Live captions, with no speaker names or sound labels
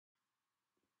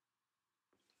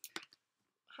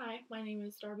Hi, my name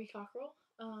is Darby Cockrell.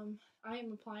 I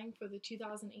am applying for the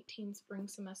 2018 spring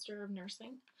semester of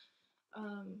nursing.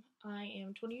 I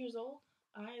am 20 years old.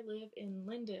 I live in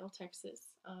Lindale, Texas,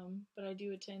 but I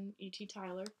do attend UT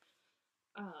Tyler.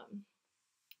 Um,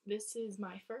 this is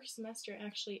my first semester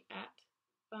actually at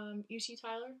UT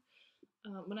Tyler.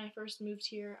 When I first moved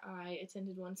here, I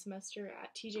attended one semester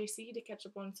at TJC to catch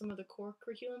up on some of the core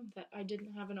curriculum that I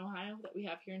didn't have in Ohio that we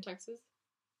have here in Texas.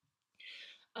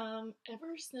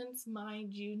 Ever since my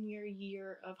junior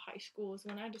year of high school is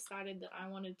when I decided that I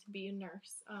wanted to be a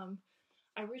nurse.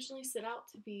 I originally set out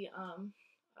to be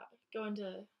go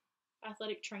into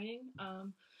athletic training.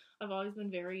 I've always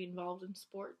been very involved in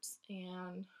sports,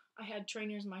 and I had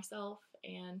trainers myself,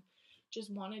 and just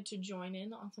wanted to join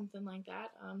in on something like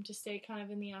that to stay kind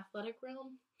of in the athletic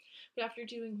realm. But after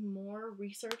doing more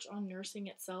research on nursing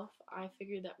itself, I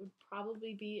figured that would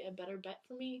probably be a better bet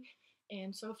for me,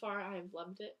 and so far I've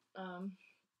loved it. I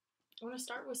want to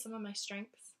start with some of my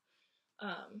strengths.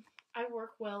 I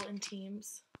work well in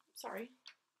teams. Sorry.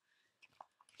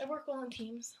 I work well in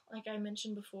teams. Like I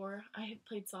mentioned before, I have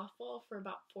played softball for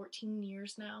about 14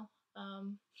 years now.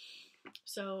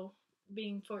 So,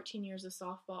 being 14 years of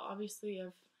softball, obviously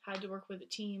I've had to work with a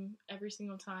team every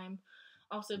single time.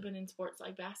 Also been in sports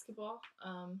like basketball.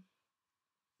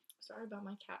 Sorry about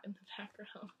my cat in the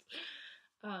background.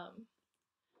 Um,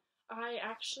 I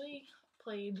actually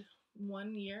played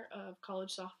 1 year of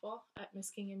college softball at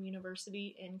Muskingum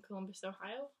University in Columbus,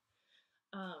 Ohio.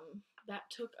 That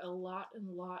took a lot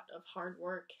of hard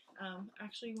work.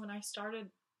 Actually, when I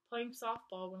started playing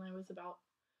softball when I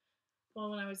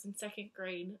was in second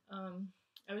grade,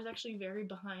 I was actually very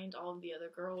behind all of the other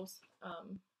girls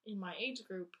in my age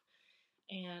group.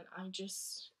 And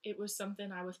it was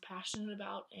something I was passionate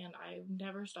about, and I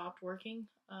never stopped working.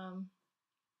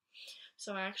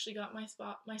 So I actually got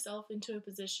myself into a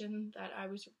position that I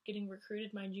was getting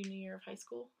recruited my junior year of high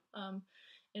school.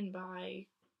 And by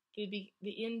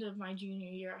the end of my junior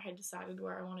year, I had decided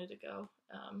where I wanted to go.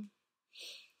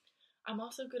 I'm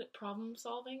also good at problem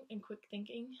solving and quick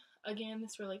thinking. Again,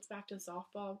 this relates back to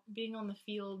softball. Being on the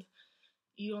field,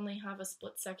 you only have a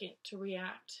split second to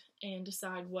react and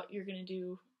decide what you're going to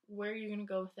do, where you're going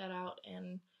to go with that out,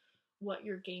 and what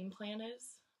your game plan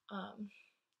is.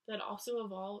 That also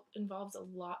involves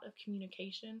a lot of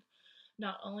communication,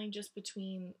 not only just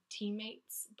between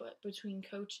teammates, but between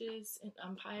coaches and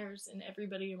umpires and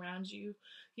everybody around you.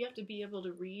 You have to be able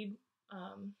to read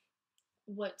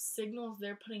what signals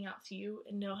they're putting out to you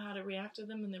and know how to react to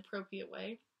them in the appropriate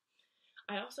way.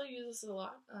 I also use this a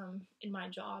lot in my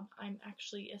job. I'm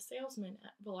actually a salesman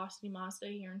at Velocity Mazda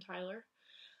here in Tyler.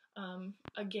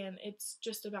 Again, it's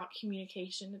just about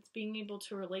communication. It's being able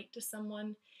to relate to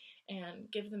someone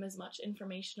and give them as much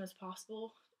information as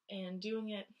possible, and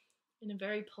doing it in a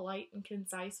very polite and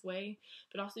concise way,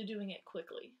 but also doing it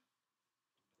quickly.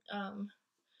 I'm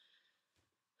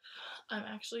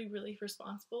actually really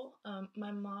responsible.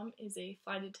 My mom is a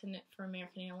flight attendant for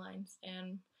American Airlines,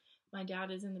 and my dad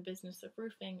is in the business of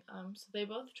roofing, so they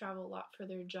both travel a lot for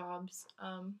their jobs.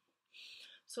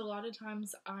 So a lot of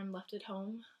times I'm left at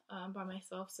home by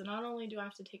myself. So not only do I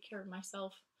have to take care of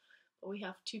myself, but we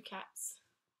have 2 cats.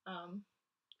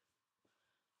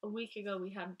 A week ago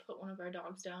we had to put one of our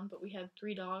dogs down, but we had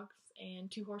 3 dogs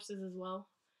and 2 horses as well.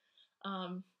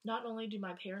 Not only do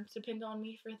my parents depend on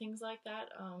me for things like that,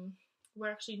 we're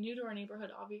actually new to our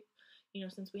neighborhood,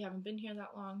 since we haven't been here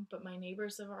that long, but my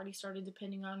neighbors have already started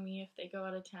depending on me. If they go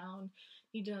out of town,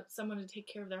 need someone to take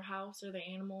care of their house or their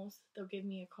animals, they'll give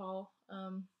me a call.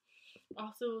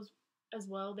 Also, as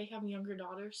well, they have younger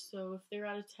daughters, so if they're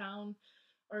out of town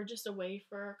or just away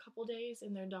for a couple days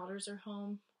and their daughters are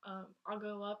home, I'll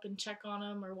go up and check on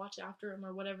them or watch after them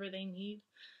or whatever they need.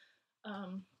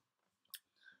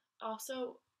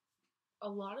 Also, a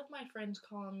lot of my friends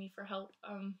call on me for help.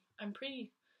 I'm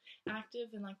pretty active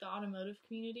in like the automotive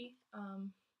community.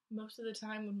 Most of the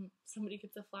time when somebody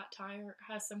gets a flat tire or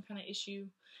has some kind of issue,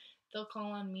 they'll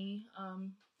call on me.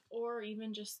 Or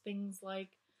even just things like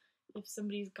if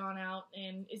somebody's gone out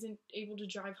and isn't able to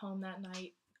drive home that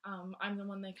night, I'm the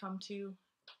one they come to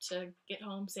get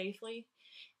home safely,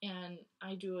 and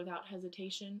I do it without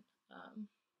hesitation.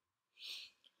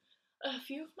 A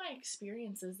few of my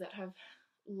experiences that have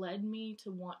led me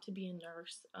to want to be a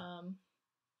nurse.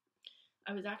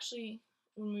 I was actually,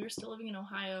 when we were still living in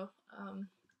Ohio,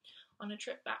 on a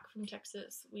trip back from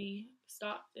Texas, we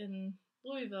stopped in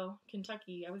Louisville,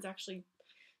 Kentucky. I was actually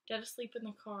dead asleep in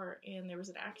the car, and there was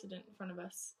an accident in front of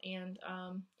us, and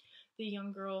the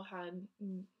young girl had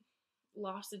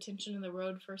lost attention in the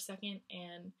road for a second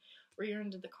and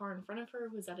rear-ended the car in front of her,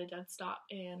 was at a dead stop,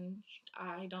 and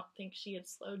I don't think she had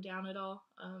slowed down at all.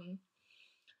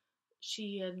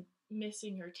 She had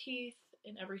missing her teeth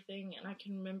and everything, and I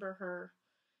can remember her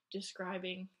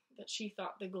describing that she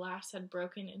thought the glass had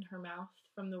broken in her mouth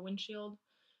from the windshield,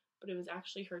 but it was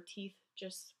actually her teeth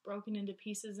just broken into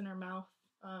pieces in her mouth.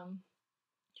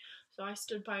 So I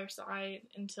stood by her side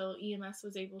until EMS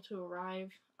was able to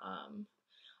arrive.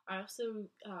 I also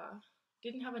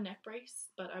didn't have a neck brace,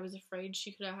 but I was afraid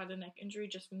she could have had a neck injury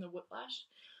just from the whiplash.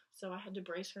 So I had to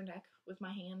brace her neck with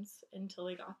my hands until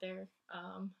they got there.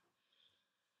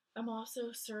 I'm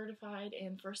also certified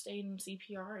in first aid and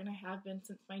CPR, and I have been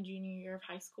since my junior year of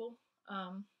high school.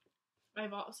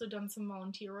 I've also done some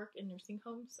volunteer work in nursing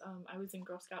homes. I was in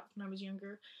Girl Scouts when I was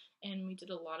younger, and we did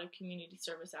a lot of community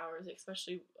service hours,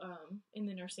 especially in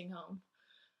the nursing home.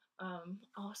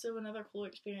 Also, another cool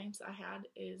experience I had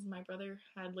is my brother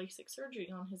had LASIK surgery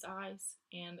on his eyes,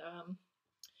 and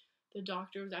the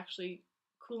doctor was actually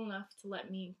cool enough to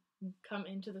let me come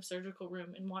into the surgical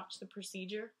room and watch the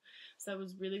procedure. So that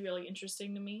was really, really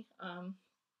interesting to me.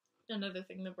 Another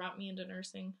thing that brought me into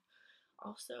nursing.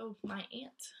 Also, my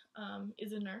aunt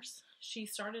is a nurse. She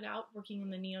started out working in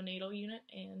the neonatal unit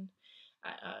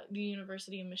at the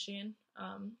University of Michigan.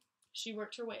 She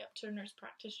worked her way up to a nurse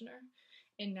practitioner,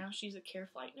 and now she's a care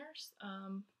flight nurse.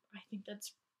 I think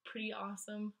that's pretty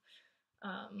awesome.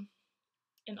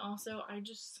 And also, I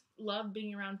just love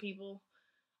being around people.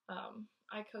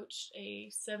 I coached a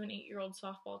 7-8-year-old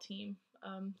softball team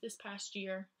this past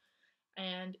year,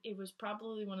 and it was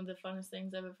probably one of the funnest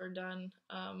things I've ever done.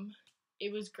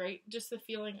 It was great, just the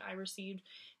feeling I received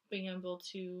being able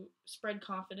to spread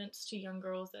confidence to young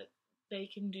girls that they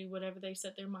can do whatever they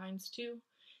set their minds to,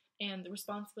 and the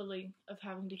responsibility of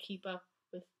having to keep up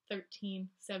with 13,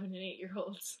 7, and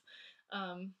 8-year-olds.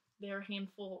 They're a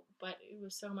handful, but it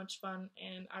was so much fun,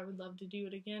 and I would love to do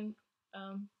it again.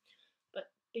 But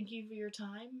thank you for your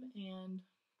time, and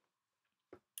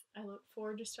I look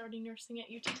forward to starting nursing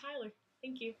at UT Tyler.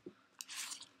 Thank you.